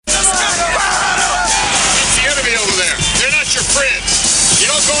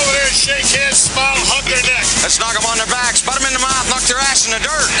Let's knock them on their backs, butt them in the mouth, knock their ass in the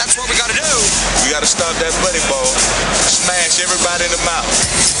dirt. That's what we got to do. We got to stop that buddy ball. Smash everybody in the mouth.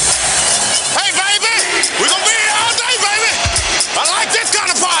 Hey, baby! We're going to be here all day, baby! I like this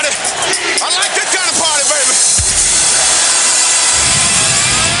kind of party. I like this kind of party, baby.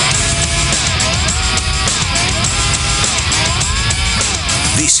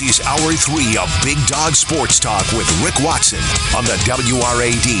 This is Hour 3 of Big Dog Sports Talk with Rick Watson on the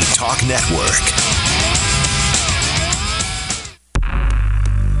WRAD Talk Network.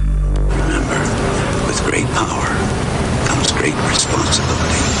 Remember, with great power comes great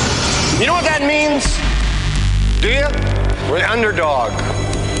responsibility. You know what that means? Do you? We're the underdog.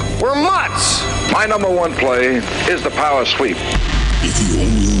 We're mutts. My number one play is the power sweep. If you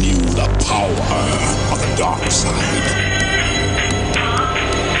only knew the power of the dark side.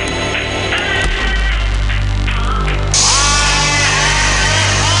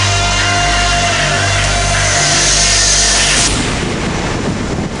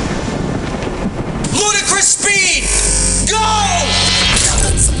 Ludicrous speed! Go!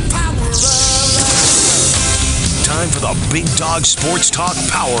 Time for the Big Dog Sports Talk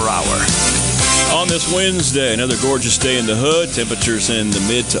Power Hour. On this Wednesday, another gorgeous day in the hood. Temperatures in the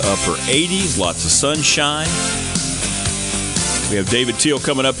mid to upper 80s. Lots of sunshine. We have David Teal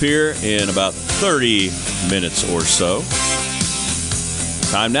coming up here in about 30 minutes or so.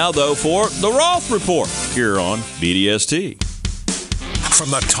 Time now, though, for the Roth Report here on BDST. From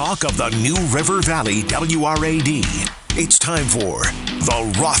the talk of the New River Valley, WRAD, it's time for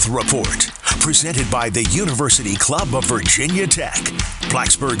the Roth Report, presented by the University Club of Virginia Tech,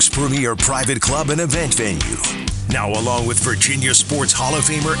 Blacksburg's premier private club and event venue. Now, along with Virginia Sports Hall of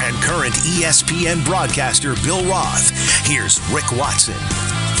Famer and current ESPN broadcaster Bill Roth, here's Rick Watson.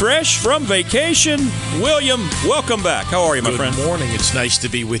 Fresh from vacation, William, welcome back. How are you, my friend? Good morning. It's nice to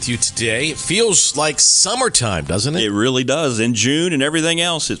be with you today. It feels like summertime, doesn't it? It really does. In June and everything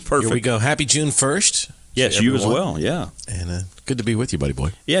else, it's perfect. Here we go. Happy June 1st. Yes, you as well, yeah. And good to be with you, buddy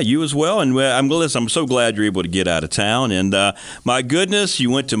boy. Yeah, you as well. And I'm so glad you're able to get out of town. And my goodness, you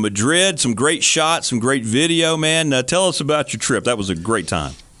went to Madrid. Some great shots, some great video, man. Tell us about your trip. That was a great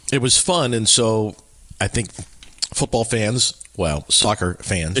time. It was fun. And so I think football fans, well, soccer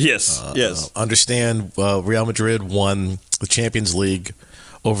fans, yes, understand Real Madrid won the Champions League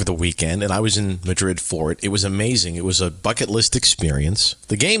over the weekend, and I was in Madrid for it. It was amazing. It was a bucket list experience.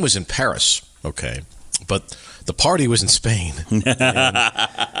 The game was in Paris, okay, but the party was in Spain.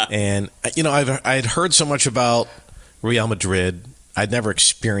 and you know, I had heard so much about Real Madrid. I'd never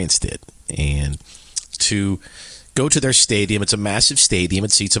experienced it. And to go to their stadium, it's a massive stadium.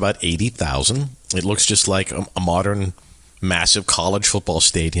 It seats about 80,000. It looks just like a modern massive college football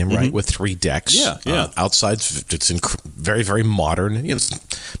stadium, right, with 3 decks. Yeah. Outside, it's very, very modern. You know,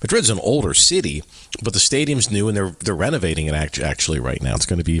 Madrid's an older city, but the stadium's new, and they're renovating it actually right now. It's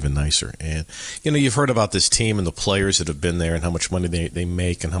going to be even nicer. And, you know, you've heard about this team and the players that have been there and how much money they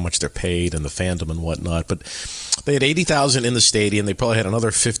make and how much they're paid and the fandom and whatnot. But they had 80,000 in the stadium. They probably had another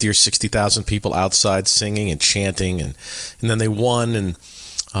 50 or 60,000 people outside singing and chanting. And then they won, and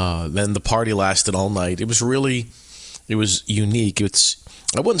then the party lasted all night. It was unique.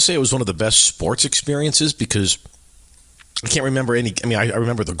 I wouldn't say it was one of the best sports experiences because I can't remember any. I mean, I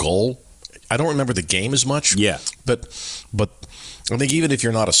remember the goal. I don't remember the game as much. Yeah. But I think even if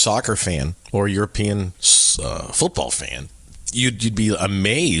you're not a soccer fan or a European football fan, you'd be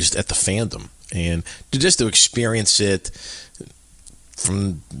amazed at the fandom. And just to experience it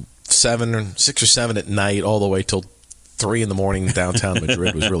from 6 or 7 at night all the way till 3 in the morning downtown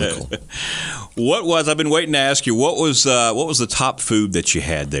Madrid was really cool. I've been waiting to ask you, what was the top food that you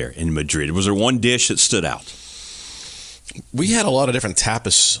had there in Madrid? Was there one dish that stood out? We had a lot of different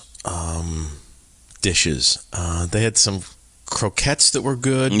tapas dishes. They had some croquettes that were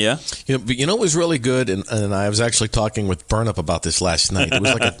good. Yeah. You know what was really good, and I was actually talking with Burnup about this last night. It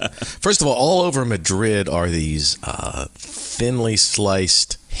was like first of all over Madrid are these thinly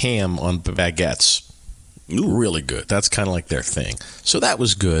sliced ham on baguettes. Ooh. Really good. That's kind of like their thing. So that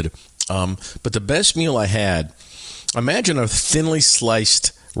was good. But the best meal I had, imagine a thinly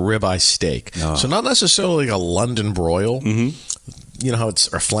sliced ribeye steak. Oh. So not necessarily like a London broil. Mm-hmm. You know how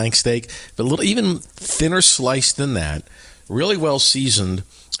it's a flank steak, but a little even thinner sliced than that. Really well seasoned,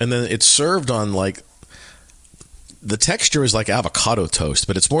 and then it's served on like the texture is like avocado toast,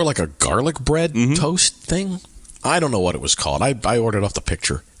 but it's more like a garlic bread toast thing. I don't know what it was called. I ordered off the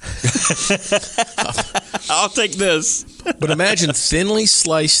picture. I'll take this. But imagine thinly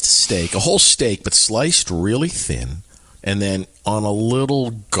sliced steak, a whole steak, but sliced really thin, and then on a little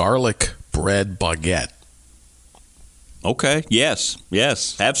garlic bread baguette. Okay. Yes.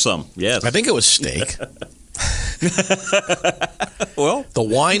 Have some. Yes. I think it was steak. Well, the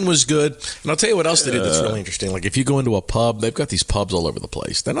wine was good. And I'll tell you what else they did that's really interesting. Like if you go into a pub, they've got these pubs all over the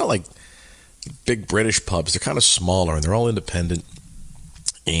place. They're not like big British pubs. They're kind of smaller, and they're all independent.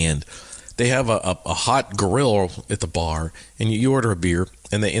 And they have a hot grill at the bar, and you order a beer,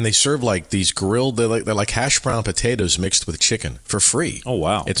 and they serve like these grilled. They're like hash brown potatoes mixed with chicken for free. Oh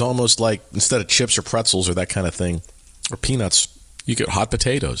wow! It's almost like instead of chips or pretzels or that kind of thing, or peanuts, you get hot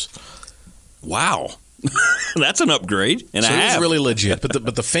potatoes. Wow, that's an upgrade. And so it's really legit. But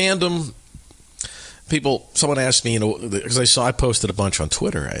the fandom. People, someone asked me, because I posted a bunch on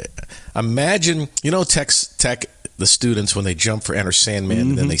Twitter. I imagine, Tech, the students, when they jump for Enter Sandman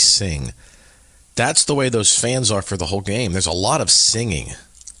and then they sing. That's the way those fans are for the whole game. There's a lot of singing.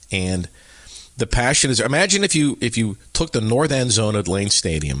 And the passion is, imagine if you took the north end zone at Lane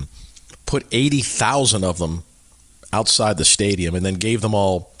Stadium, put 80,000 of them outside the stadium, and then gave them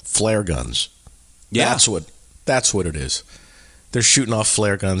all flare guns. Yeah. That's what it is. They're shooting off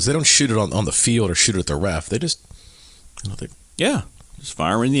flare guns. They don't shoot it on the field or shoot it at the ref. They just, just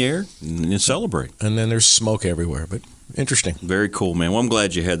fire in the air and celebrate. And then there's smoke everywhere. But interesting. Very cool, man. Well, I'm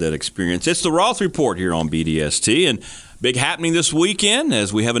glad you had that experience. It's the Roth Report here on BDST, and big happening this weekend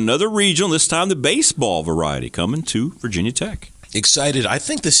as we have another regional, this time the baseball variety, coming to Virginia Tech. Excited. I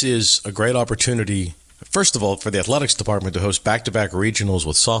think this is a great opportunity, first of all, for the athletics department to host back-to-back regionals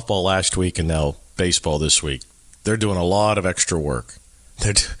with softball last week and now baseball this week. They're doing a lot of extra work.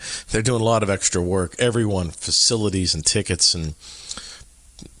 They're doing a lot of extra work. Everyone, facilities and tickets and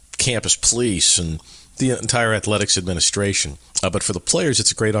campus police and the entire athletics administration. But for the players,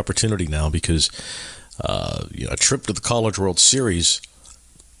 it's a great opportunity now because a trip to the College World Series,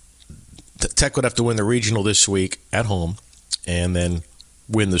 Tech would have to win the regional this week at home and then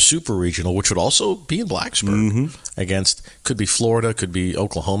win the super regional, which would also be in Blacksburg against, could be Florida, could be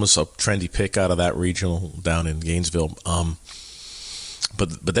Oklahoma, so trendy pick out of that regional down in Gainesville.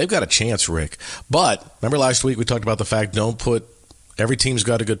 But they've got a chance, Rick. But remember last week we talked about the fact every team's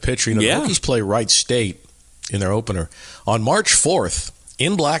got a good pitcher. The Hokies play Wright State in their opener. On March 4th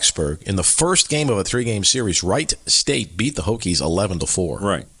in Blacksburg, in the first game of a 3-game series, Wright State beat the Hokies 11-4.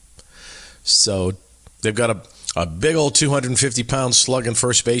 Right. So they've got a big old 250-pound slugging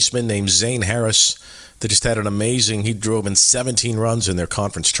first baseman named Zane Harris that just had he drove in 17 runs in their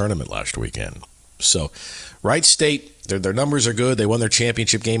conference tournament last weekend. So Wright State, their numbers are good. They won their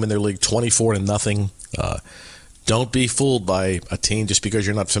championship game in their league 24-0. Don't be fooled by a team just because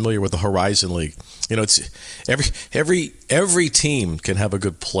you're not familiar with the Horizon League. It's every team can have a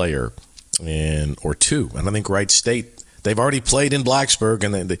good player or two. And I think Wright State, they've already played in Blacksburg,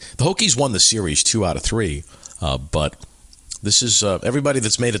 and the Hokies won the series 2 out of 3. But this is everybody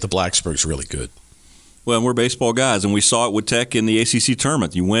that's made it to Blacksburg is really good. Well, and we're baseball guys, and we saw it with Tech in the ACC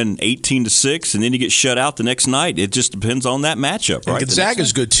tournament. You win 18-6, and then you get shut out the next night. It just depends on that matchup, right?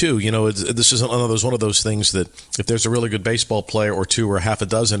 Gonzaga's good too. This is one of those things that if there's a really good baseball player or two or half a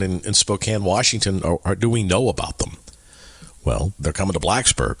dozen in Spokane, Washington, or do we know about them? Well, they're coming to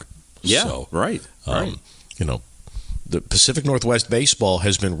Blacksburg. Yeah, so, right. The Pacific Northwest baseball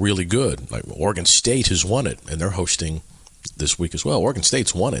has been really good. Like Oregon State has won it, and they're hosting this week as well. Oregon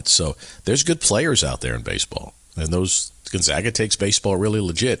State's won it, so there's good players out there in baseball. And Gonzaga takes baseball really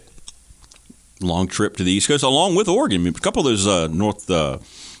legit. Long trip to the East Coast, along with Oregon. A couple of those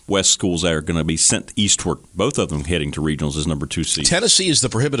Northwest schools that are going to be sent eastward, both of them heading to regionals as number 2 seeds. Tennessee is the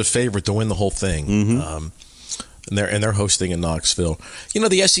prohibitive favorite to win the whole thing. And they're hosting in Knoxville.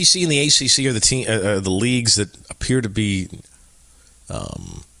 The SEC and the ACC are the leagues that appear to be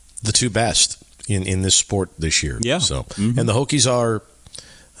the two best in this sport this year. Yeah. So and the Hokies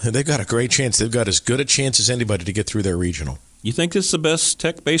they've got a great chance. They've got as good a chance as anybody to get through their regional. You think this is the best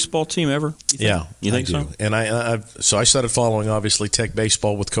Tech baseball team ever? Yeah, you think so? And I started following obviously Tech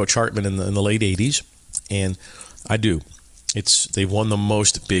baseball with Coach Hartman in the late '80s, and I do. They've won the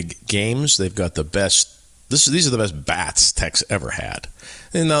most big games. They've got the best. These are the best bats Tech's ever had.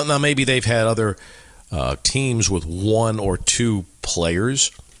 And now maybe they've had other teams with 1 or 2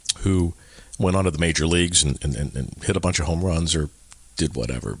 players who went on to the major leagues and hit a bunch of home runs or did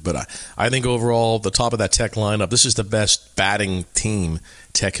whatever. But I think overall, the top of that Tech lineup, this is the best batting team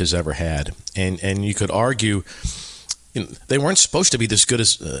Tech has ever had. And you could argue they weren't supposed to be this good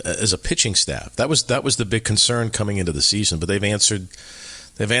as a pitching staff. That was the big concern coming into the season. But they've answered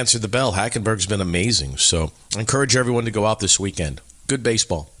the bell. Hackenberg's been amazing. So I encourage everyone to go out this weekend. Good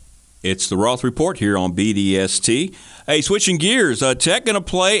baseball. It's the Roth Report here on BDST. Hey, switching gears, Tech going to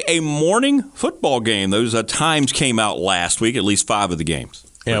play a morning football game. Those times came out last week, at least 5 of the games.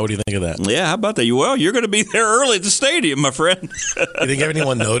 Yeah, what do you think of that? Yeah, how about that? Well, you're going to be there early at the stadium, my friend. You think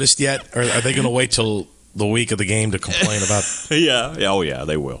anyone noticed yet? Or are they going to wait till the week of the game to complain about. Yeah. Oh, yeah,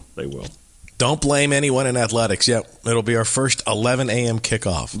 they will. They will. Don't blame anyone in athletics. Yep, it'll be our first 11 a.m.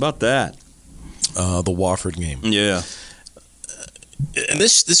 kickoff. How about that? The Wofford game. Yeah. And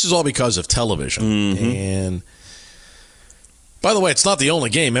this is all because of television. Mm-hmm. And by the way, it's not the only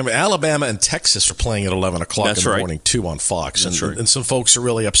game. Remember, Alabama and Texas are playing at 11 o'clock in the morning, too, on Fox. And some folks are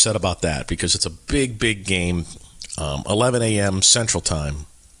really upset about that because it's a big, big game. 11 a.m. Central Time,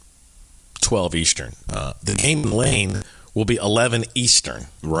 12 Eastern. The game in Lane will be 11 Eastern.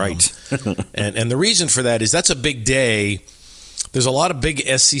 Right. And the reason for that is that's a big day. There's a lot of big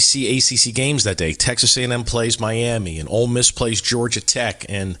SEC, ACC games that day. Texas A&M plays Miami, and Ole Miss plays Georgia Tech,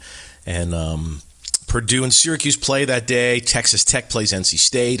 and Purdue and Syracuse play that day. Texas Tech plays NC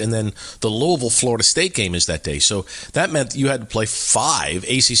State, and then the Louisville-Florida State game is that day. So that meant you had to play 5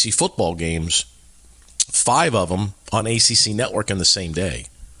 ACC football games, 5 of them on ACC Network in the same day.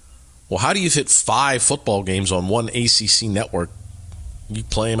 Well, how do you fit 5 football games on one ACC network? You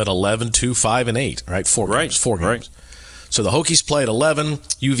play them at 11, 2, 5, and 8, right? 4 games. 4 games. Right. So the Hokies play at 11,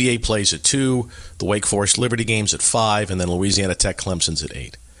 UVA plays at 2, the Wake Forest Liberty game's at 5, and then Louisiana Tech Clemson's at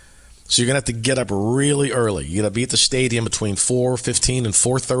 8. So you're going to have to get up really early. You're going to be at the stadium between 4:15 and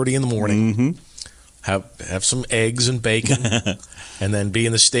 4:30 in the morning. Mm-hmm. Have some eggs and bacon, and then be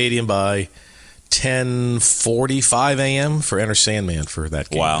in the stadium by 10:45 a.m. for Enter Sandman for that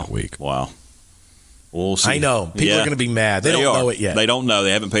game that week. Wow. We'll see. I know. People are going to be mad. They don't know it yet. They don't know.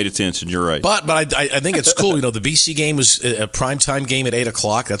 They haven't paid attention. You're right. But I think it's cool. The BC game was a primetime game at 8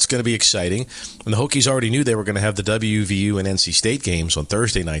 o'clock. That's going to be exciting. And the Hokies already knew they were going to have the WVU and NC State games on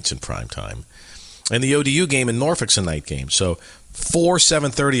Thursday nights in primetime. And the ODU game in Norfolk's a night game. So 4,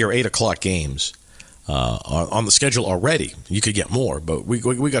 7:30, or 8 o'clock games on the schedule already. You could get more, but we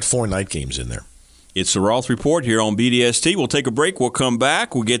got 4 night games in there. It's the Roth Report here on BDST. We'll take a break. We'll come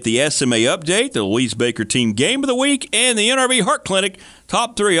back. We'll get the SMA update, the Louise Baker Team Game of the Week, and the NRV Heart Clinic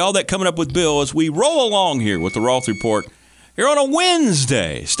Top 3. All that coming up with Bill as we roll along here with the Roth Report here on a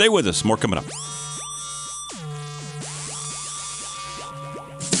Wednesday. Stay with us. More coming up.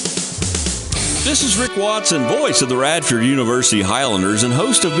 This is Rick Watson, voice of the Radford University Highlanders and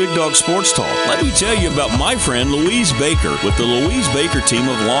host of Big Dog Sports Talk. Let me tell you about my friend Louise Baker with the Louise Baker team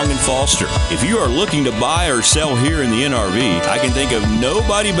of Long and Foster. If you are looking to buy or sell here in the NRV, I can think of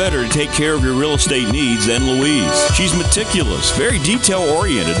nobody better to take care of your real estate needs than Louise. She's meticulous, very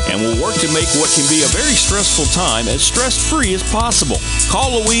detail-oriented, and will work to make what can be a very stressful time as stress-free as possible.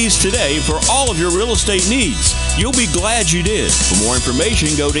 Call Louise today for all of your real estate needs. You'll be glad you did. For more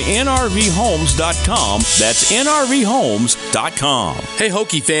information, go to nrvhomes.com. That's nrvhomes.com. Hey,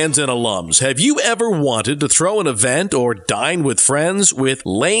 Hokie fans and alums, have you ever wanted to throw an event or dine with friends with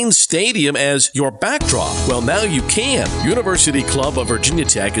Lane Stadium as your backdrop? Well, now you can. University Club of Virginia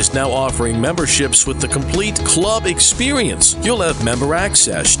Tech is now offering memberships with the complete club experience. You'll have member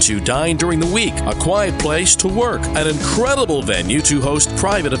access to dine during the week, a quiet place to work, an incredible venue to host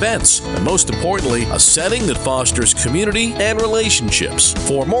private events, and most importantly, a setting that fosters community and relationships.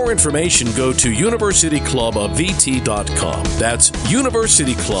 For more information, go to universityclubofvt.com. That's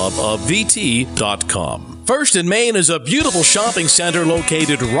universityclubofvt.com. First in Main is a beautiful shopping center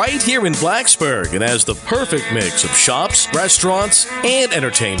located right here in Blacksburg and has the perfect mix of shops, restaurants, and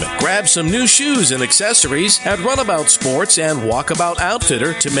entertainment. Grab some new shoes and accessories at Runabout Sports and Walkabout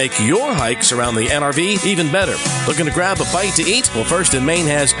Outfitter to make your hikes around the NRV even better. Looking to grab a bite to eat? Well, First in Main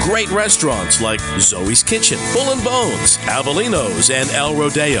has great restaurants like Zoe's Kitchen, Bull and Bones, Avelino's, and El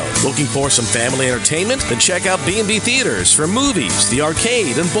Rodeo. Looking for some family entertainment? Then check out B&B Theaters for movies, the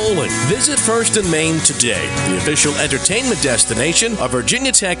arcade, and bowling. Visit First in Main today, the official entertainment destination of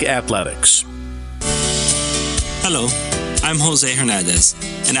Virginia Tech Athletics. Hello, I'm Jose Hernandez,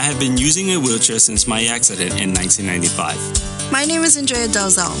 and I have been using a wheelchair since my accident in 1995. My name is Andrea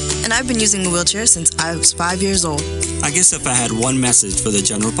Delzell, and I've been using a wheelchair since I was 5 years old. I guess if I had one message for the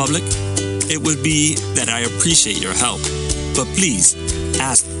general public, it would be that I appreciate your help. But please,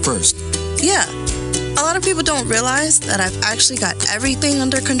 ask first. Yeah, a lot of people don't realize that I've actually got everything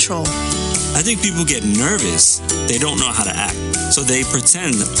under control. I think people get nervous. They don't know how to act, so they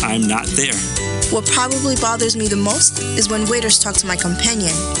pretend I'm not there. What probably bothers me the most is when waiters talk to my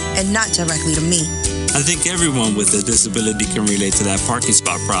companion and not directly to me. I think everyone with a disability can relate to that parking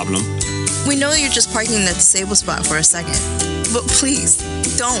spot problem. We know you're just parking in that disabled spot for a second, but please,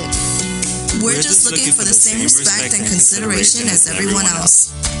 don't. We're just looking for the same respect and consideration as everyone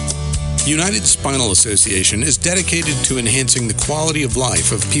else. United Spinal Association is dedicated to enhancing the quality of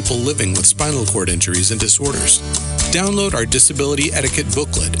life of people living with spinal cord injuries and disorders. Download our disability etiquette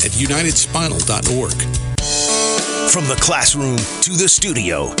booklet at unitedspinal.org. From the classroom to the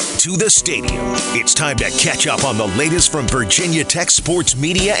studio to the stadium, it's time to catch up on the latest from Virginia Tech Sports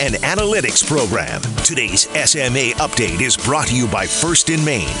Media and Analytics program. Today's SMA update is brought to you by First in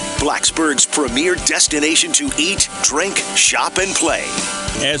Main, Blacksburg's premier destination to eat, drink, shop, and play.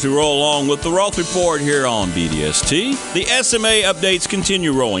 As we roll along with the Roth Report here on BDST, the SMA updates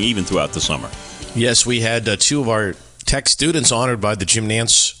continue rolling even throughout the summer. Yes, we had two of our Tech students honored by the Jim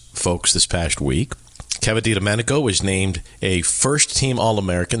Nance folks this past week. Kevin DiDomenico was named a first-team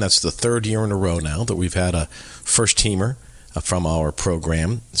All-American. That's the third year in a row now that we've had a first-teamer from our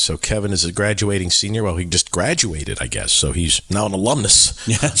program. So Kevin is a graduating senior. Well, he just graduated, I guess. So he's now an alumnus.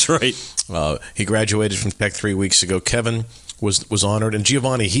 Yeah, that's right. He graduated from Tech 3 weeks ago. Kevin was honored, and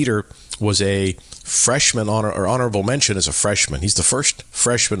Giovanni Heater was a freshman honorable mention as a freshman. He's the first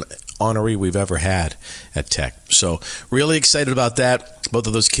freshman honoree we've ever had at Tech. So really excited about that. Both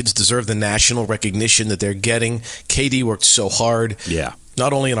of those kids deserve the national recognition that they're getting. KD worked so hard. Yeah.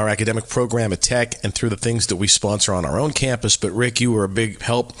 Not only in our academic program at Tech and through the things that we sponsor on our own campus, but Rick, you were a big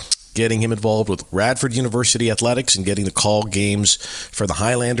help getting him involved with Radford University Athletics and getting to call games for the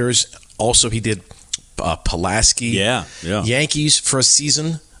Highlanders. Also, he did Pulaski Yankees for a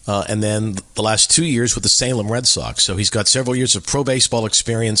season. And then the last 2 years with the Salem Red Sox. So he's got several years of pro baseball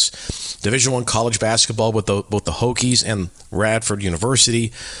experience, Division I college basketball with both the Hokies and Radford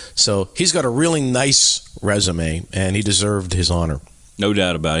University. So he's got a really nice resume, and he deserved his honor. No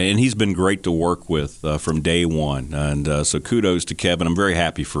doubt about it. And he's been great to work with from day one. And so kudos to Kevin. I'm very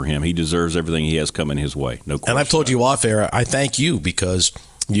happy for him. He deserves everything he has coming his way. No question. And I've told you off air, I thank you because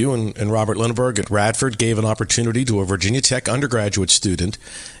you and Robert Lindbergh at Radford gave an opportunity to a Virginia Tech undergraduate student,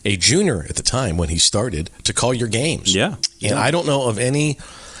 a junior at the time when he started, to call your games. Yeah. And I don't know of any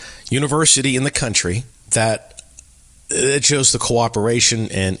university in the country that it shows the cooperation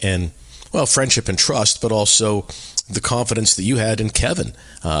and friendship and trust, but also the confidence that you had in Kevin.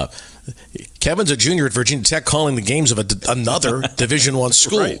 Kevin's a junior at Virginia Tech calling the games of another Division I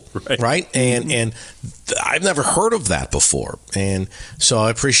school, right? And I've never heard of that before. And so I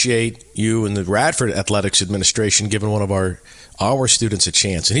appreciate you and the Radford Athletics Administration giving one of our students a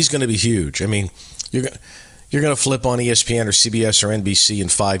chance. And he's going to be huge. I mean, you're going to flip on ESPN or CBS or NBC in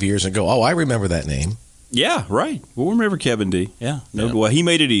 5 years and go, oh, I remember that name. Yeah, right. We'll remember Kevin D. Yeah. Well, he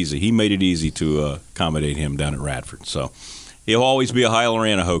made it easy. He made it easy to accommodate him down at Radford. So he'll always be a Highlander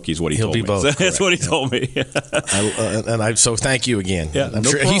and a Hokie is what he told me. He'll be both. That's what he told me. So thank you again. Yeah, I'm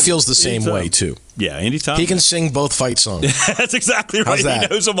sure problem. he feels the same way, too. Yeah, anytime. He can sing both fight songs. That's exactly right. How's that?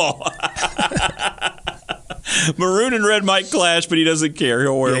 He knows them all. Maroon and red might clash, but he doesn't care.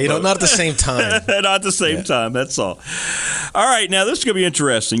 He'll wear them not at the same time. Not at the same time. That's all. All right, now this is going to be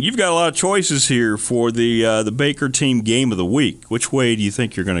interesting. You've got a lot of choices here for the Baker team game of the week. Which way do you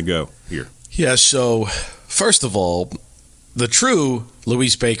think you're going to go here? Yeah. So first of all, the true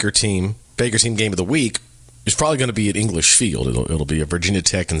Louise Baker team game of the week is probably going to be at English Field. It'll be a Virginia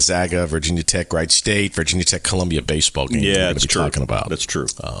Tech Gonzaga, Virginia Tech Wright State, Virginia Tech Columbia baseball game. Yeah, we're going to be talking about. That's true.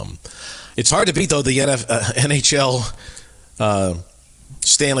 It's hard to beat, though, the NHL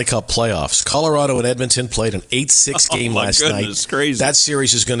Stanley Cup playoffs. Colorado and Edmonton played an 8-6 game last night. Crazy. That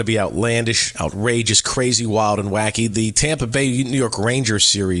series is going to be outlandish, outrageous, crazy, wild, and wacky. The Tampa Bay New York Rangers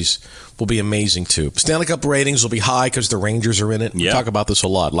series will be amazing, too. Stanley Cup ratings will be high because the Rangers are in it. We talk about this a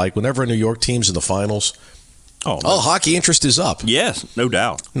lot. Like, whenever a New York team's in the finals, hockey interest is up. Yes, no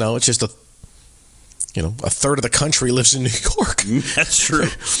doubt. No, it's just a third of the country lives in New York. That's true.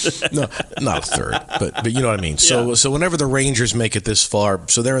 No, not a third, but you know what I mean. So whenever the Rangers make it this far,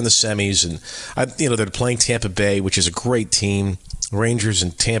 so they're in the semis, and they're playing Tampa Bay, which is a great team. Rangers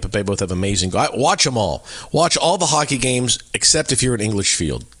and Tampa Bay both have amazing. Watch them all. Watch all the hockey games except if you're at English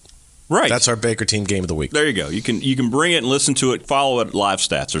Field. Right. That's our Baker team game of the week. There you go. You can bring it and listen to it, follow it live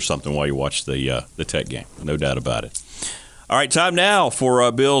stats or something while you watch the Tech game. No doubt about it. All right, time now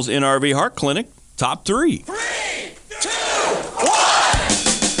for Bill's NRV Heart Clinic. Top 3. 3, 2, 1.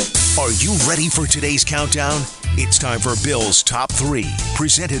 Are you ready for today's countdown? It's time for Bill's Top 3,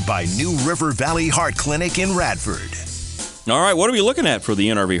 presented by New River Valley Heart Clinic in Radford. All right, what are we looking at for the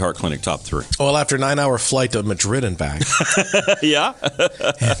NRV Heart Clinic Top 3? Well, after a 9-hour flight to Madrid and back. Yeah.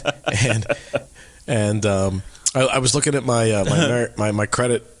 and I was looking at my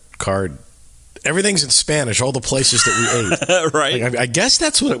credit card. Everything's in Spanish, all the places that we ate. Right. I guess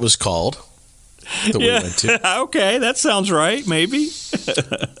that's what it was called. That we went to. Okay, that sounds right, maybe.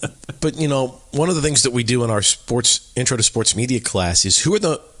 But one of the things that we do in our intro to sports media class is who are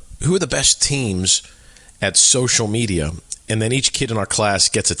the best teams at social media, and then each kid in our class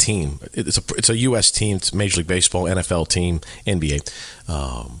gets a team. It's a U.S. team, it's Major League Baseball, NFL team, NBA.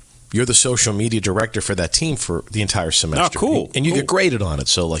 You're the social media director for that team for the entire semester. Oh, cool. And you get graded on it.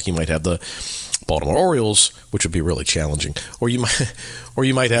 So, like, you might have the Baltimore Orioles, which would be really challenging, or you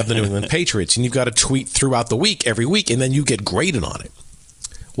might have the New England Patriots, and you've got to tweet throughout the week, every week, and then you get graded on it.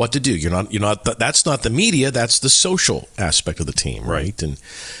 What to do? You're not. That's not the media. That's the social aspect of the team, right? And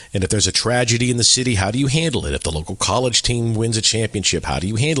if there's a tragedy in the city, how do you handle it? If the local college team wins a championship, how do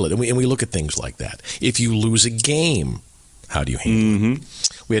you handle it? And we look at things like that. If you lose a game, how do you handle it?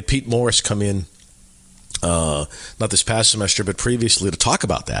 We had Pete Morris come in, not this past semester, but previously, to talk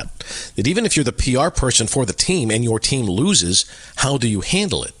about that. That even if you're the PR person for the team and your team loses, how do you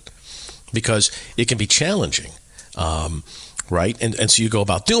handle it? Because it can be challenging. Right, and so you go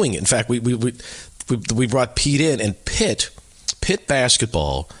about doing it. In fact, we brought Pete in, and Pitt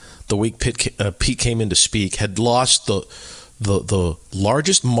basketball, the week Pete came in to speak, had lost the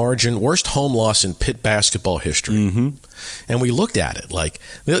largest margin, worst home loss in Pitt basketball history. And we looked at it like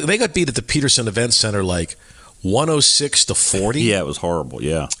they got beat at the Peterson Event Center like 106-40. Yeah, it was horrible.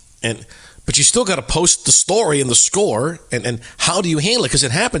 Yeah, But you still got to post the story and the score, and how do you handle it? Because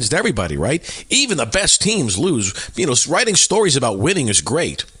it happens to everybody, right? Even the best teams lose. Writing stories about winning is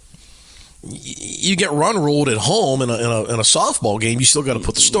great. You get run-ruled at home in a softball game, you still got to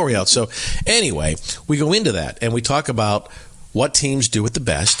put the story out. So anyway, we go into that, and we talk about what teams do it the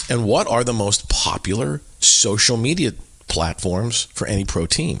best and what are the most popular social media platforms for any pro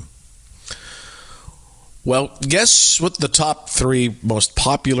team. Well, guess what the top 3 most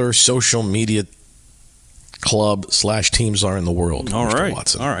popular social media club/teams are in the world? All Mr. right.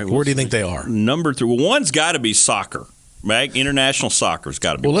 Watson. All right. Where do you think they are? Number 3. Well, one's got to be soccer. Right? International soccer's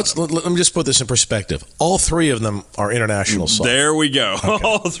got to be. Well, let me just put this in perspective. All 3 of them are international soccer. There we go. Okay.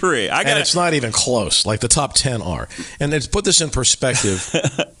 All 3. And it's not even close. Like the top 10 are. And to put this in perspective,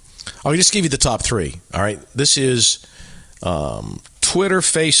 I'll just give you the top 3. All right. This is Twitter,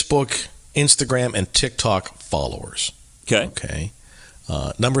 Facebook, Instagram, and TikTok followers. Okay.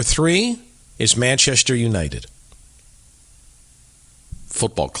 Number 3 is Manchester United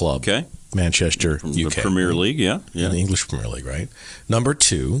Football Club. Okay. Manchester, From UK. The Premier League, yeah. In the English Premier League, right? Number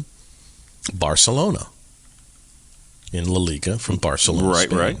 2, Barcelona. In La Liga from Barcelona, Right,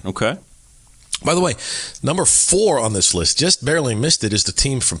 Spain. right. Okay. By the way, number 4 on this list, just barely missed it, is the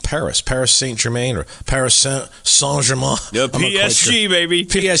team from Paris Saint-Germain, or Paris Saint-Germain. Yeah, PSG, baby.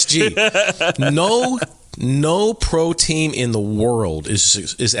 PSG. No pro team in the world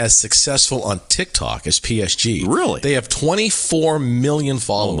is as successful on TikTok as PSG. Really? They have 24 million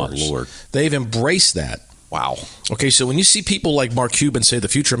followers. Oh, my Lord. They've embraced that. Wow. Okay, so when you see people like Mark Cuban say the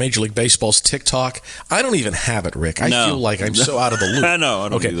future of Major League Baseball's TikTok, I don't even have it, Rick. I feel like I'm so out of the loop. I know. I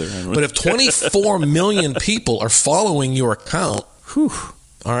don't either. But if 24 million people are following your account, all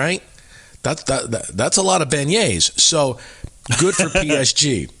right, that's a lot of beignets. So good for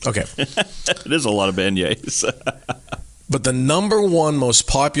PSG. Okay. It is a lot of beignets. But the number 1 most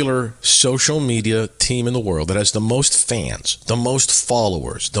popular social media team in the world that has the most fans, the most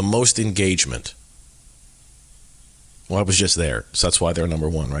followers, the most engagement. Well, I was just there, so that's why they're number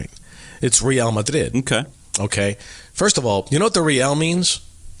 1, right? It's Real Madrid. Okay. First of all, you know what the Real means?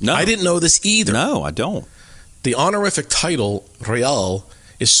 No. I didn't know this either. No, I don't. The honorific title, Real,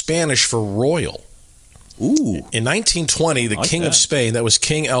 is Spanish for royal. Ooh. In 1920, the King of Spain, that was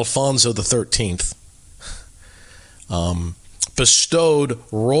King Alfonso XIII, bestowed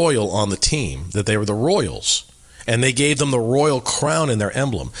royal on the team, that they were the royals. And they gave them the royal crown in their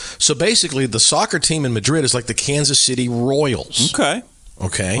emblem. So basically, the soccer team in Madrid is like the Kansas City Royals. Okay.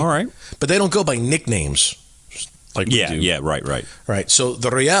 All right. But they don't go by nicknames like we do. Yeah, right. Right. So the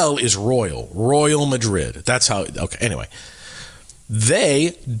Real is Royal Madrid. That's how. Okay. Anyway,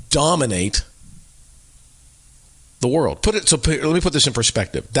 they dominate the world. Let me put this in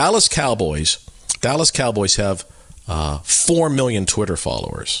perspective. Dallas Cowboys have 4 million Twitter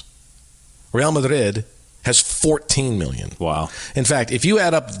followers. Real Madrid has 14 million. Wow. In fact, if you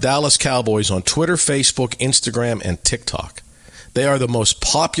add up Dallas Cowboys on Twitter, Facebook, Instagram, and TikTok, they are the most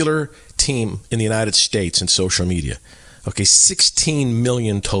popular team in the United States in social media. Okay, 16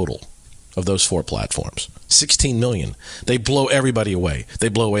 million total of those 4 platforms. 16 million. They blow everybody away. They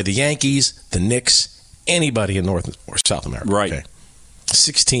blow away the Yankees, the Knicks, anybody in North or South America. Right. Okay?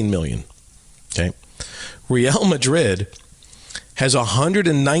 16 million. Okay. Real Madrid has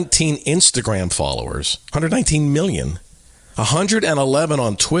 119 Instagram followers, 119 million, 111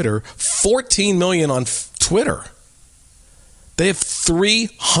 on Twitter, 14 million on Twitter. They have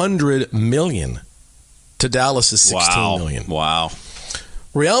 300 million to Dallas's 16 million. Wow.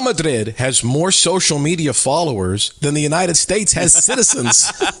 Real Madrid has more social media followers than the United States has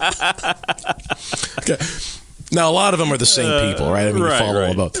citizens. Okay. Now, a lot of them are the same people, right? I mean, you follow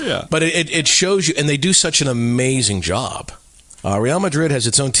them both. Yeah. But it shows you, and they do such an amazing job. Real Madrid has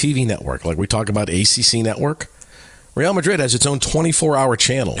its own TV network. Like we talk about ACC Network. Real Madrid has its own 24-hour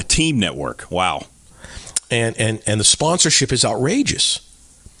channel. A team network. Wow. And the sponsorship is outrageous.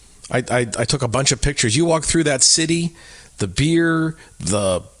 I took a bunch of pictures. You walk through that city, the beer,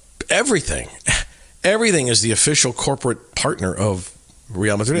 the everything. Everything is the official corporate partner of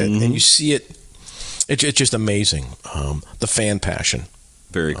Real Madrid. Mm-hmm. And you see it. It's just amazing. The fan passion.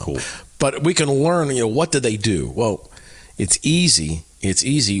 Very cool. But we can learn, what did they do? Well, it's easy. It's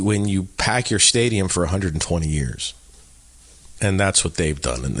easy when you pack your stadium for 120 years. And that's what they've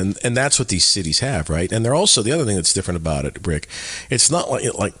done. And that's what these cities have, right? And they're also, the other thing that's different about it, Rick, it's not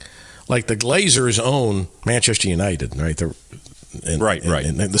like the Glazers own Manchester United, right? Right.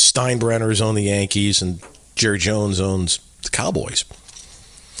 And the Steinbrenners own the Yankees, and Jerry Jones owns the Cowboys.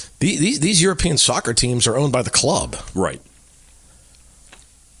 These European soccer teams are owned by the club. Right.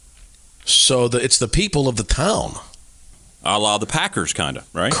 So it's the people of the town. A la the Packers, kind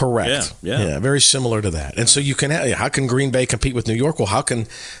of, right? Correct. Yeah, very similar to that. And so you can how can Green Bay compete with New York? Well, how can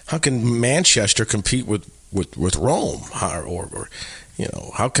Manchester compete with Rome? Or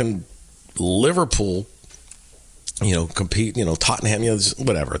how can Liverpool compete? Tottenham,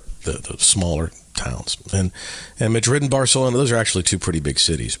 whatever the smaller towns, and Madrid and Barcelona. Those are actually two pretty big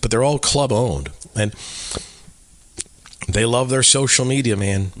cities, but they're all club owned, and they love their social media,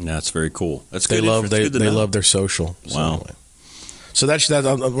 man. That's very cool. That's they good. They love their social. Wow. So that's that.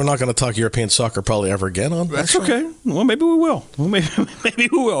 We're not going to talk European soccer probably ever again on. That's okay. Well, maybe we will. Maybe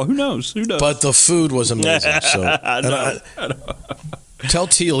we will. Who knows? But the food was amazing. So I know. Tell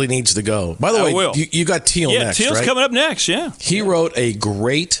Teal he needs to go. By the way, you got Teal next, Teal's right? coming up next. Yeah. He wrote a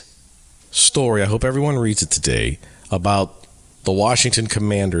great story. I hope everyone reads it today about the Washington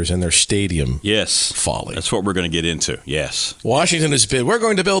Commanders and their stadium folly. That's what we're going to get into. Yes. Washington has been, we're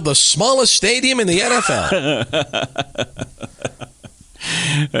going to build the smallest stadium in the NFL.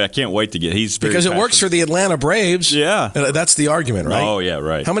 I can't wait to get. Because it works for the Atlanta Braves. Yeah. That's the argument, right? Oh, yeah,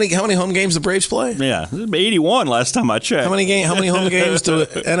 right. How many home games the Braves play? Yeah. 81 last time I checked. How many home games do an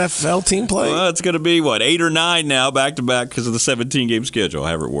NFL team play? Well, it's going to be, 8 or 9 now, back-to-back, because of the 17-game schedule,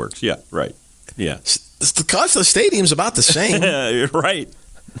 however it works. Yeah, right. Yeah. The cost of the stadium's about the same. Right.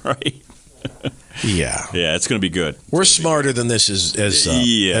 Yeah. Yeah, it's going to be good. We're smarter than this as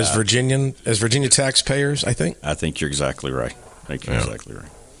Virginia taxpayers, I think. I think you're exactly right. Exactly right.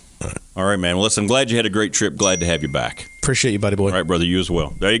 All right, man. Well, listen, I'm glad you had a great trip. Glad to have you back. Appreciate you, buddy boy. All right, brother, you as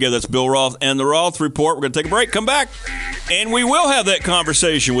well. There you go. That's Bill Roth and the Roth Report. We're going to take a break, come back, and we will have that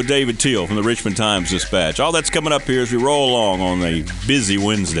conversation with David Teal from the Richmond Times-Dispatch. All that's coming up here as we roll along on a busy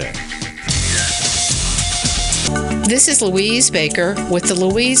Wednesday. This is Louise Baker with the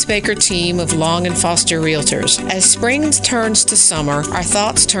Louise Baker team of Long & Foster Realtors. As spring turns to summer, our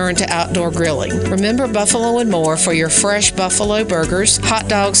thoughts turn to outdoor grilling. Remember Buffalo & More for your fresh buffalo burgers, hot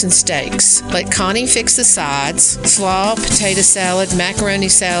dogs, and steaks. Let Connie fix the sides, slaw, potato salad, macaroni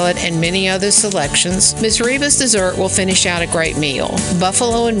salad, and many other selections. Ms. Reba's dessert will finish out a great meal.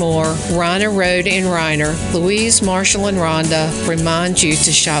 Buffalo & More, Reiner Road in Reiner. Louise, Marshall, and Rhonda remind you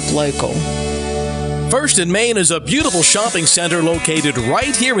to shop local. First in Main is a beautiful shopping center located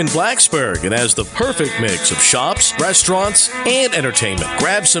right here in Blacksburg. It has the perfect mix of shops, restaurants, and entertainment.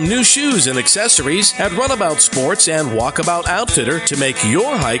 Grab some new shoes and accessories at Runabout Sports and Walkabout Outfitter to make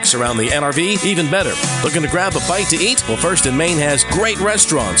your hikes around the NRV even better. Looking to grab a bite to eat? Well, First in Main has great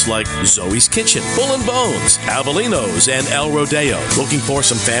restaurants like Zoe's Kitchen, Bull and Bones, Avelino's, and El Rodeo. Looking for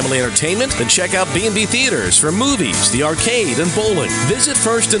some family entertainment? Then check out B&B Theaters for movies, the arcade, and bowling. Visit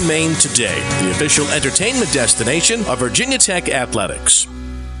First in Main today, the official entertainment destination of Virginia Tech Athletics.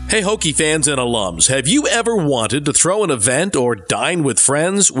 Hey, Hokie fans and alums, have you ever wanted to throw an event or dine with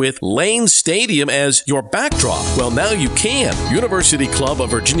friends with Lane Stadium as your backdrop? Well, now you can. University Club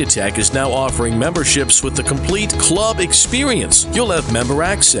of Virginia Tech is now offering memberships with the complete club experience. You'll have member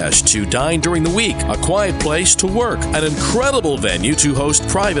access to dine during the week, a quiet place to work, an incredible venue to host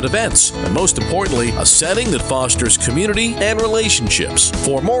private events, and most importantly, a setting that fosters community and relationships.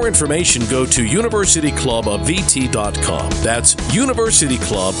 For more information, go to universityclubofvt.com. That's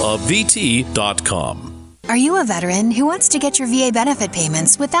universityclubofvt.com. Are you a veteran who wants to get your VA benefit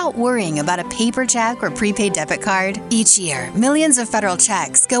payments without worrying about a paper check or prepaid debit card? Each year, millions of federal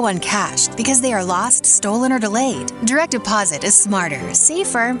checks go uncashed because they are lost, stolen, or delayed. Direct deposit is smarter,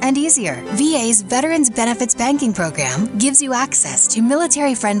 safer, and easier. VA's Veterans Benefits Banking Program gives you access to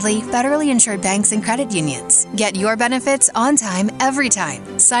military-friendly, federally insured banks and credit unions. Get your benefits on time, every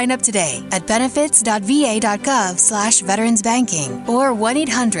time. Sign up today at benefits.va.gov/veteransbanking or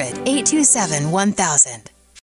 1-800-827-1000.